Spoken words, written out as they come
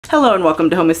Hello and welcome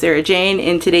to Home with Sarah Jane.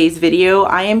 In today's video,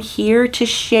 I am here to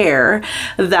share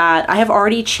that I have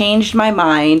already changed my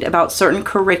mind about certain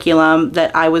curriculum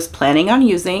that I was planning on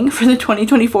using for the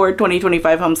 2024-2025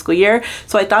 homeschool year.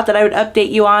 So I thought that I would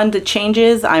update you on the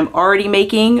changes I'm already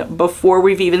making before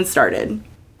we've even started.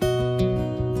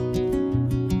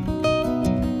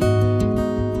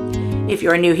 If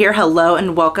you're new here, hello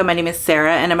and welcome. My name is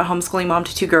Sarah and I'm a homeschooling mom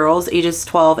to two girls, ages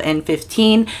 12 and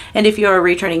 15. And if you're a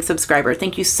returning subscriber,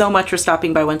 thank you so much for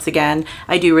stopping by once again.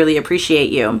 I do really appreciate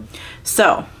you.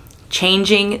 So,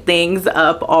 changing things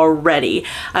up already.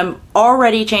 I'm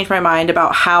already changed my mind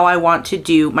about how I want to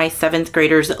do my 7th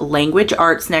graders language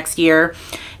arts next year.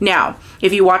 Now,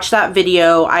 if you watch that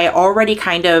video, I already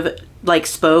kind of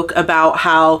spoke about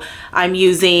how I'm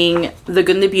using the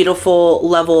Good and the Beautiful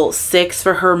level 6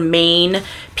 for her main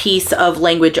piece of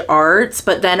language arts,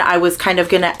 but then I was kind of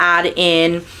going to add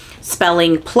in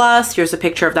Spelling Plus. Here's a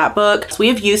picture of that book. So we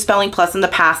have used Spelling Plus in the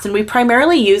past, and we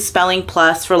primarily use Spelling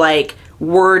Plus for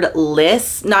word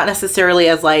lists, not necessarily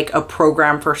as a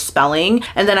program for spelling.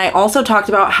 And then I also talked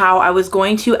about how I was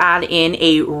going to add in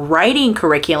a writing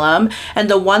curriculum,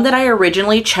 and the one that I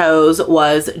originally chose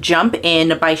was Jump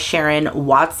In by Sharon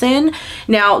Watson.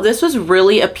 Now, this was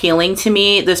really appealing to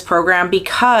me, this program,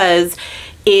 because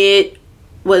it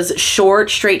was short,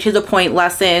 straight to the point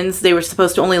lessons. They were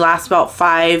supposed to only last about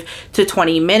 5 to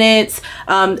 20 minutes.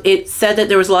 It said that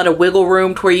there was a lot of wiggle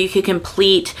room to where you could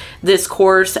complete this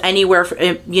course anywhere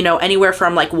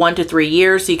from 1 to 3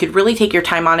 years. So you could really take your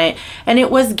time on it. And it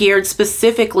was geared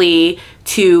specifically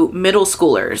to middle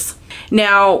schoolers.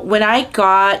 Now, when I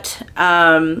got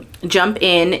Jump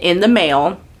In the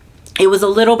mail, it was a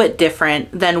little bit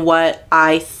different than what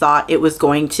I thought it was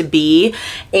going to be.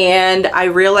 And I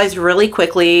realized really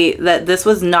quickly that this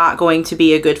was not going to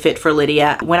be a good fit for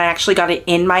Lydia. When I actually got it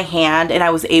in my hand and I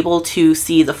was able to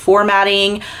see the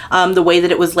formatting, the way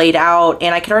that it was laid out,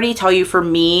 and I could already tell you, for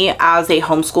me as a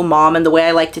homeschool mom and the way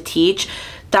I like to teach,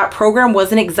 that program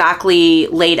wasn't exactly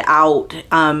laid out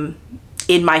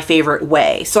in my favorite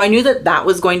way. So I knew that that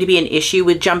was going to be an issue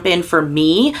with Jump In for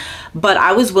me, but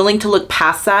I was willing to look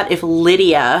past that if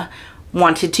Lydia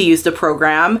wanted to use the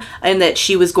program and that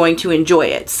she was going to enjoy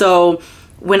it. So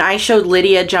when I showed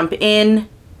Lydia Jump In,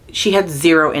 she had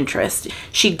zero interest.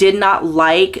 She did not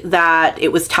like that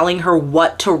it was telling her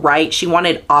what to write. She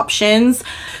wanted options.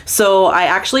 So I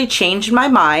actually changed my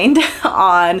mind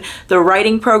on the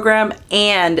writing program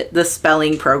and the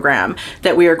spelling program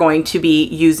that we are going to be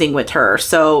using with her.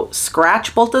 So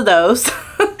scratch both of those.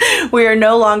 We are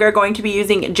no longer going to be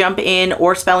using Jump In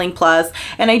or Spelling Plus.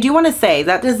 And I do want to say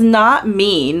that does not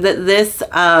mean that this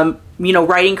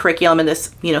writing curriculum and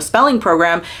this, spelling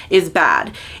program is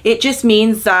bad. It just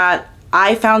means that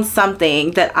I found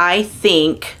something that I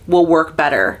think will work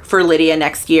better for Lydia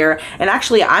next year. And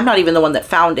actually, I'm not even the one that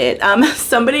found it.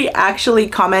 Somebody actually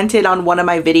commented on one of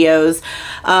my videos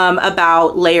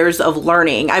about layers of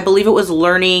learning. I believe it was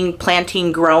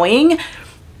LearningPlantingGrowing.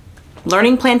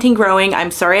 LearningPlantingGrowing. I'm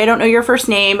sorry I don't know your first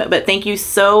name, but thank you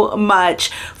so much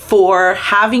for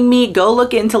having me go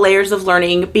look into layers of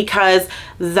learning, because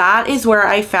that is where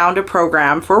I found a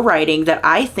program for writing that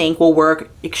I think will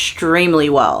work extremely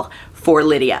well for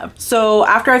Lydia. So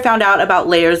after I found out about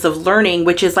layers of learning,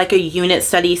 which is like a unit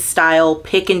study style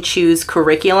pick and choose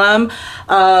curriculum,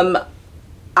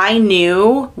 I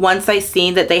knew once I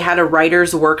seen that they had a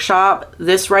writer's workshop,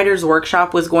 this writer's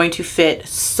workshop was going to fit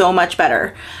so much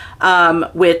better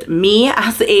with me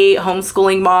as a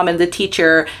homeschooling mom and the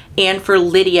teacher, and for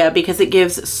Lydia, because it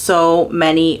gives so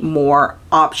many more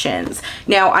options.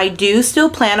 Now, I do still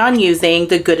plan on using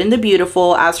the Good and the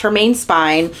Beautiful as her main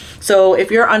spine. So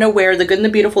if you're unaware, the Good and the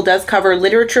Beautiful does cover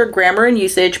literature, grammar and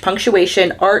usage,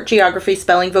 punctuation, art, geography,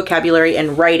 spelling, vocabulary,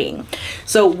 and writing.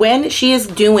 So when she is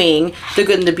doing the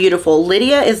Good and the Beautiful,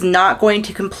 Lydia is not going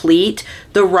to complete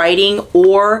the writing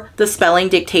or the spelling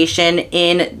dictation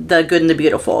in the Good and the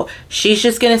Beautiful. She's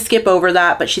just going to skip over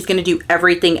that, but she's going to do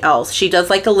everything else. She does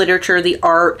like the literature, the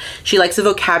art, she likes the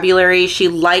vocabulary, she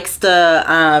likes the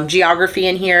geography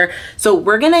in here. So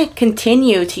we're going to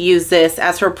continue to use this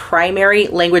as her primary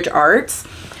language arts,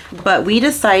 but we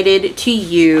decided to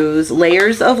use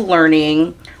layers of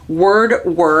learning word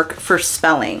work for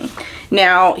spelling.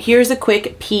 Now, here's a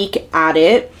quick peek at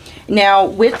it. Now,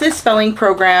 with this spelling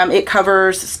program, it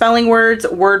covers spelling words,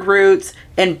 word roots,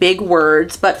 and big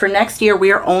words, but for next year,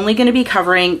 we are only going to be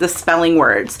covering the spelling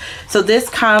words. So this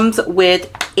comes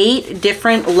with 8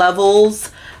 different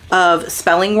levels of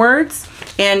spelling words,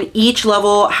 and each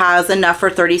level has enough for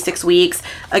 36 weeks.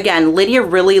 Again, Lydia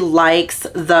really likes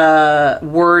the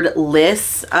word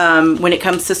lists when it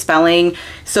comes to spelling,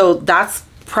 so that's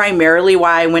primarily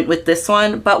why I went with this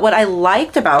one. But what I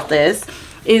liked about this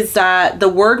is that the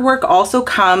word work also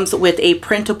comes with a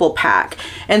printable pack,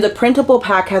 and the printable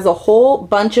pack has a whole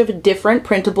bunch of different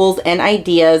printables and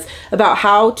ideas about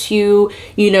how to,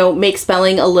 you know, make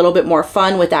spelling a little bit more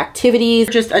fun with activities.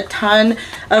 Just a ton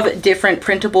of different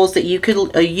printables that you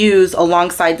could use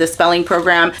alongside the spelling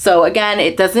program. So again,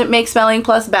 it doesn't make spelling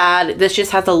plus bad. This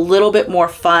just has a little bit more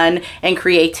fun and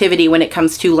creativity when it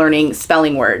comes to learning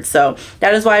spelling words. So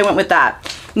that is why I went with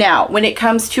that. Now, when it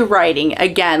comes to writing,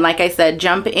 again, like I said,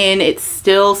 jump in. It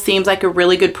still seems like a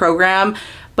really good program,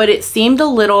 but it seemed a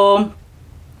little,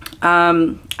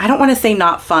 I don't want to say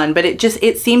not fun, but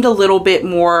it seemed a little bit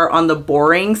more on the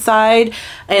boring side.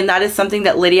 And that is something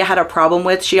that Lydia had a problem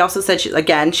with. She also said,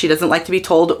 she doesn't like to be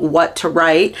told what to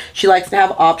write. She likes to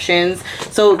have options.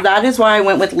 So that is why I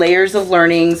went with Layers of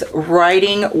Learning's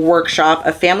Writing Workshop,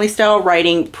 a family style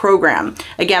writing program.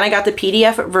 Again, I got the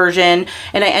PDF version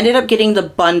and I ended up getting the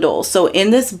bundle. So in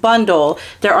this bundle,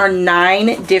 there are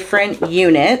 9 different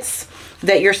units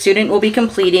that your student will be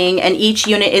completing, and each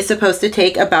unit is supposed to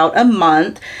take about a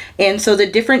month. And so the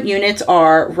different units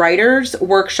are Writer's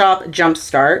Workshop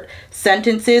Jumpstart,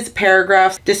 Sentences,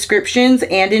 Paragraphs, Descriptions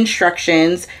and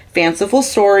Instructions, Fanciful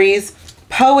Stories,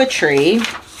 Poetry,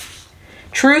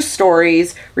 True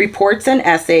Stories, Reports and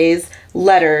Essays,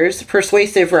 Letters,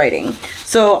 Persuasive Writing.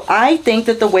 So I think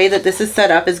that the way that this is set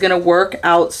up is going to work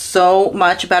out so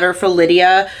much better for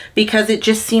Lydia, because it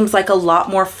just seems like a lot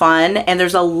more fun and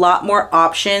there's a lot more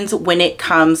options when it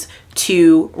comes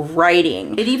to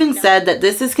writing. It even said that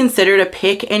this is considered a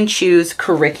pick and choose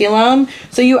curriculum.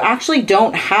 So you actually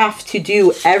don't have to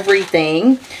do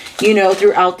everything, you know,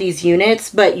 throughout these units,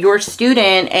 but your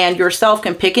student and yourself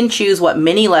can pick and choose what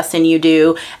mini lesson you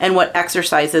do and what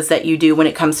exercises that you do when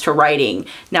it comes to writing.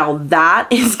 Now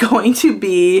that is going to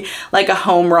be like a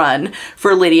home run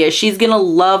for Lydia. She's gonna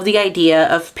love the idea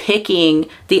of picking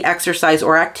the exercise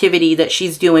or activity that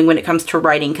she's doing when it comes to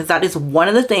writing, because that is one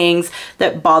of the things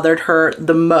that bothered her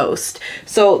the most.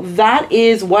 So that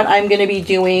is what I'm going to be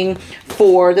doing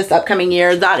for this upcoming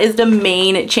year. That is the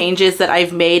main changes that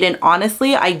I've made, and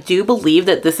honestly I do believe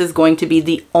that this is going to be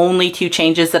the only 2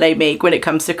 changes that I make when it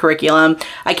comes to curriculum.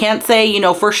 I can't say, you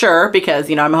know, for sure,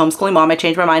 because, you know, I'm a homeschooling mom, I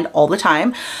change my mind all the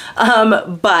time,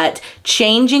 but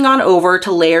changing on over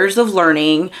to Layers of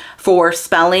Learning for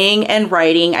spelling and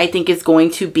writing, I think is going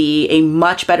to be a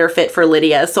much better fit for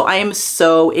Lydia. So I am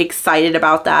so excited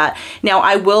about that. Now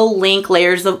I will link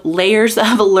Layers of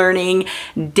Learning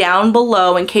down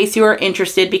below in case you are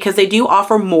interested, because they do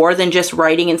offer more than just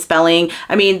writing and spelling.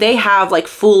 I mean, they have like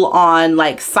full on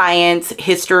like science,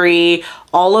 history,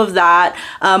 all of that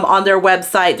on their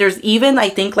website. There's even, I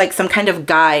think, like some kind of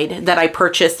guide that I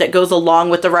purchased that goes along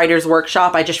with the Writer's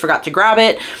Workshop. I just forgot to grab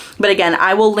it. But again,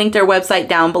 I will link their website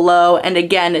down below. And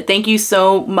again, thank you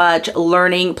so much,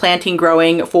 Learning, Planting,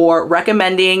 Growing, for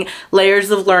recommending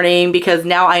Layers of Learning, because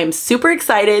now I am super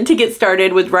excited to get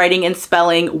started with writing and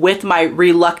spelling with my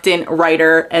reluctant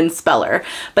writer and speller.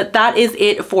 But that is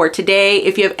it for today.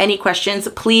 If you have any questions,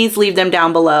 please leave them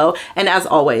down below. And as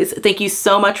always, thank you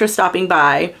so much for stopping by.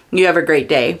 You have a great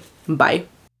day. Bye.